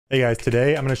Hey guys,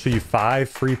 today I'm going to show you 5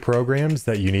 free programs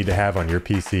that you need to have on your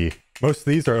PC. Most of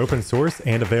these are open source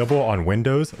and available on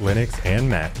Windows, Linux, and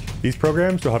Mac. These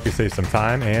programs will help you save some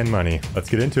time and money. Let's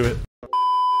get into it.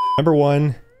 Number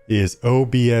 1 is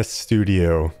OBS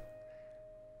Studio.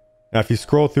 Now, if you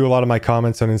scroll through a lot of my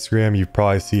comments on Instagram, you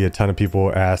probably see a ton of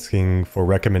people asking for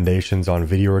recommendations on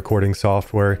video recording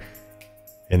software.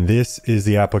 And this is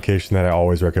the application that I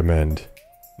always recommend.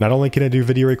 Not only can it do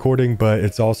video recording, but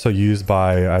it's also used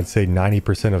by, I'd say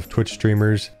 90% of Twitch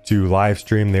streamers to live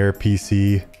stream their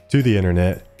PC to the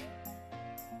internet.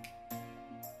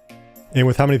 And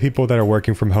with how many people that are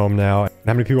working from home now, and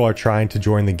how many people are trying to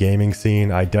join the gaming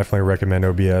scene, I definitely recommend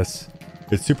OBS.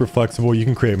 It's super flexible. You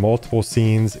can create multiple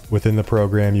scenes within the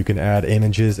program. You can add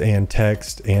images and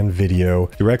text and video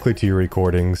directly to your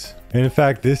recordings. And in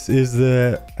fact, this is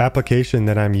the application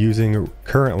that I'm using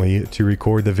currently to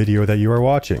record the video that you are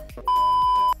watching.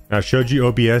 Now, I showed you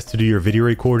OBS to do your video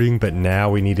recording, but now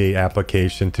we need an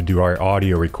application to do our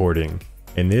audio recording.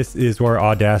 And this is where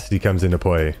Audacity comes into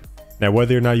play. Now,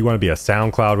 whether or not you want to be a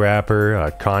SoundCloud rapper, a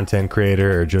content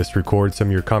creator, or just record some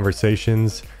of your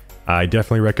conversations, I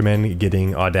definitely recommend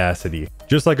getting Audacity.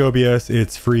 Just like OBS,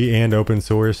 it's free and open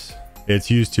source.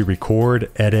 It's used to record,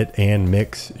 edit, and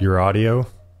mix your audio.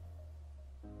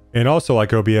 And also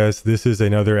like OBS, this is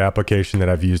another application that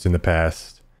I've used in the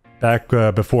past. Back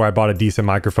before I bought a decent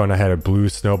microphone, I had a blue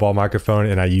snowball microphone,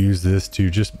 and I used this to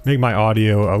just make my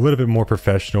audio a little bit more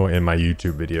professional in my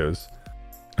YouTube videos.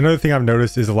 Another thing I've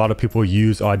noticed is a lot of people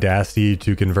use Audacity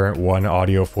to convert one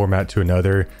audio format to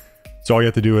another. So all you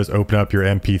have to do is open up your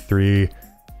MP3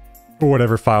 or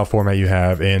whatever file format you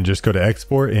have and just go to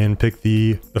export and pick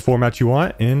the format you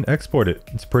want and export it.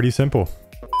 It's pretty simple.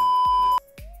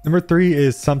 Number 3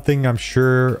 is something I'm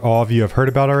sure all of you have heard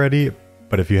about already,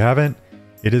 but if you haven't,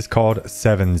 it is called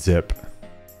 7-Zip.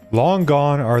 Long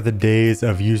gone are the days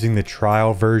of using the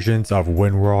trial versions of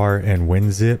WinRAR and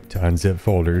WinZip to unzip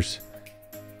folders.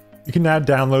 You can now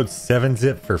download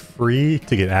 7-Zip for free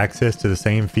to get access to the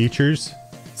same features.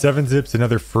 7-Zip's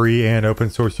another free and open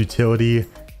source utility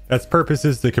that's purpose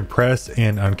is to compress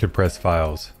and uncompress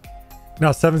files.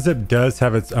 Now, 7-Zip does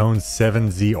have its own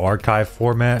 7Z archive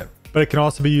format, but it can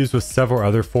also be used with several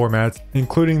other formats,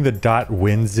 including the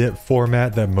 .winzip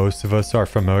format that most of us are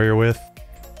familiar with.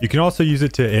 You can also use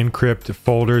it to encrypt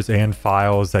folders and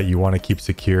files that you want to keep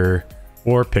secure,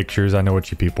 or pictures. I know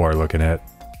what you people are looking at.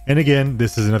 And again,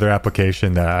 this is another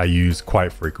application that I use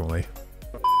quite frequently.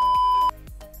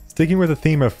 Sticking with the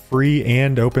theme of free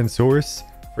and open source,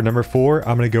 for number 4,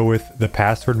 I'm going to go with the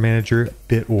password manager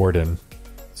Bitwarden.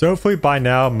 So hopefully by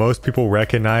now, most people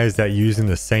recognize that using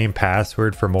the same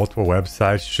password for multiple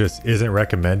websites just isn't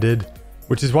recommended,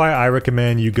 which is why I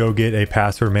recommend you go get a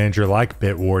password manager like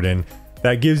Bitwarden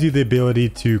that gives you the ability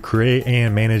to create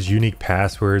and manage unique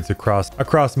passwords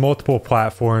across multiple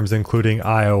platforms, including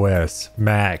iOS,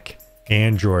 Mac,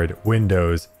 Android,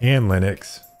 Windows, and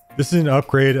Linux. This is an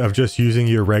upgrade of just using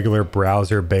your regular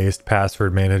browser-based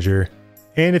password manager.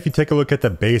 And if you take a look at the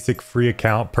basic free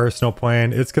account personal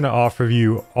plan, it's going to offer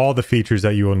you all the features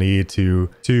that you will need to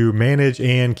manage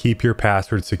and keep your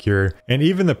password secure. And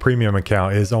even the premium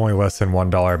account is only less than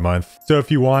 $1 a month. So if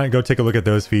you want, go take a look at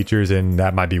those features and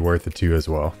that might be worth it too as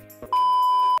well.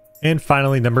 And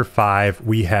finally, number 5,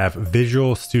 we have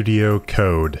Visual Studio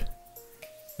Code.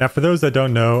 Now, for those that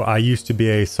don't know, I used to be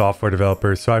a software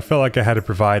developer, so I felt like I had to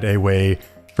provide a way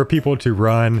for people to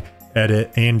run,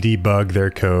 edit, and debug their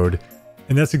code.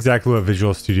 And that's exactly what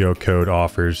Visual Studio Code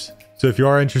offers. So if you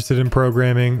are interested in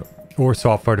programming or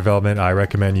software development, I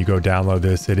recommend you go download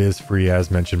this. It is free,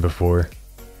 as mentioned before.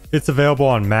 It's available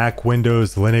on Mac,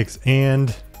 Windows, Linux,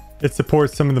 and it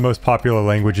supports some of the most popular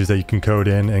languages that you can code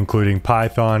in, including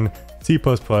Python, C++,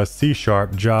 C#,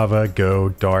 Java, Go,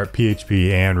 Dart,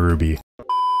 PHP, and Ruby.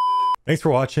 Thanks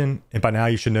for watching, and by now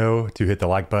you should know to hit the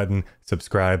like button,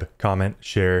 subscribe, comment,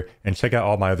 share, and check out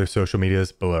all my other social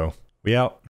medias below. We out.